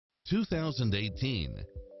2018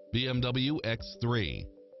 BMW X3.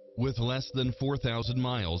 With less than 4,000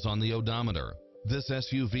 miles on the odometer, this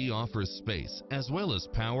SUV offers space as well as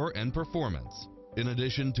power and performance. In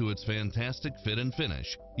addition to its fantastic fit and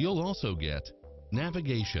finish, you'll also get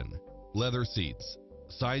navigation, leather seats,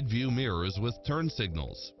 side view mirrors with turn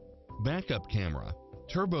signals, backup camera,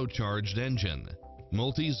 turbocharged engine,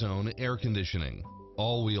 multi-zone air conditioning,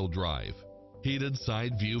 all-wheel drive, heated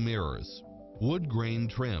side view mirrors, wood grain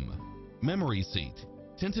trim, memory seat,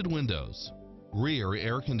 tinted windows, rear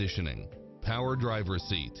air conditioning, power driver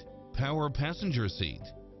seat, power passenger seat,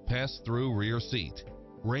 pass-through rear seat,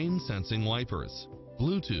 rain sensing wipers,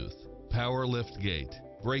 Bluetooth, power lift gate,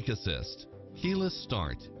 brake assist, keyless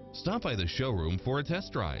start. Stop by the showroom for a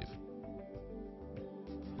test drive.